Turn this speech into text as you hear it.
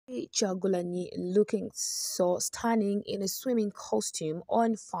Bobby Kyagulanyi looking so stunning in a swimming costume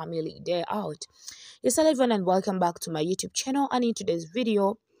on family day out. Yes, hello everyone and welcome back to my YouTube channel. And in today's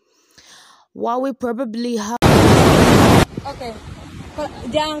video, while we probably have okay,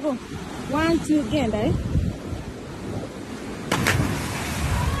 jangan 1 2 again, right?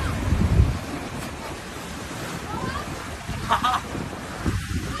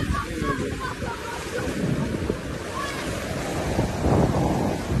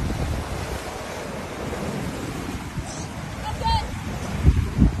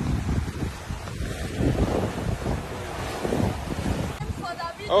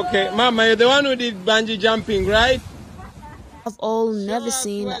 Okay, Mama, you're the one who did bungee jumping, right? I've all never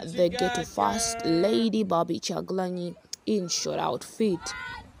seen the ghetto fast lady Bobby Kyagulanyi in short outfit.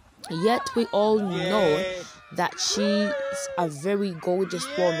 Yet we all know that she's a very gorgeous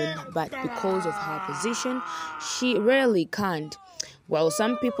woman, but because of her position, she rarely can't. Well,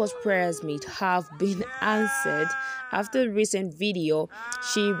 some people's prayers may have been answered after the recent video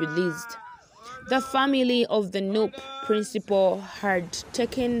she released. The family of the Nope principal had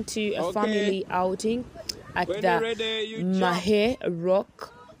taken to a family outing at the Mahe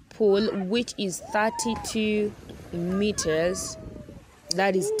Rock pool, which is 32 meters,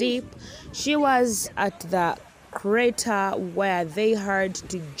 that is deep. She was at the crater where they had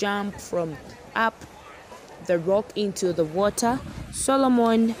to jump from up the rock into the water.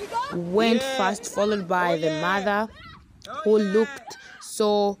 Solomon went first, followed by the mother, who looked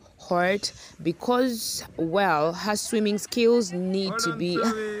so hurt because, well, her swimming skills need to be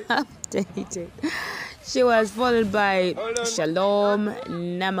updated. She was followed by Shalom,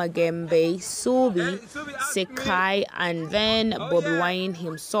 Namagembe, Subi, Sekai, and then Bobi Wine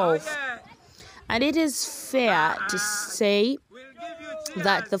himself. And it is fair to say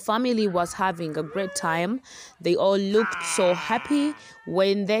that the family was having a great time. They all looked so happy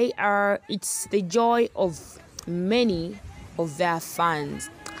when they are. It's the joy of many of their fans.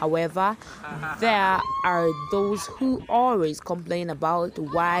 However, there are those who always complain about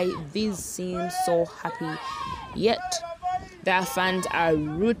why these seem so happy, yet their fans are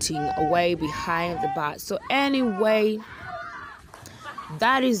rooting away behind the bar. So anyway,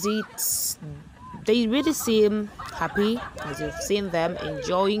 that is it. They really seem happy, as you've seen them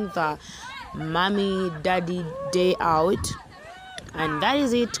enjoying the mommy daddy day out. And that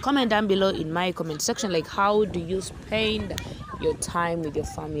is it. Comment down below in my comment section, like, how do you spend your time with your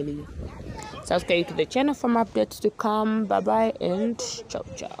family? Subscribe to the channel for more updates to come. Bye bye and ciao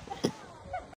ciao.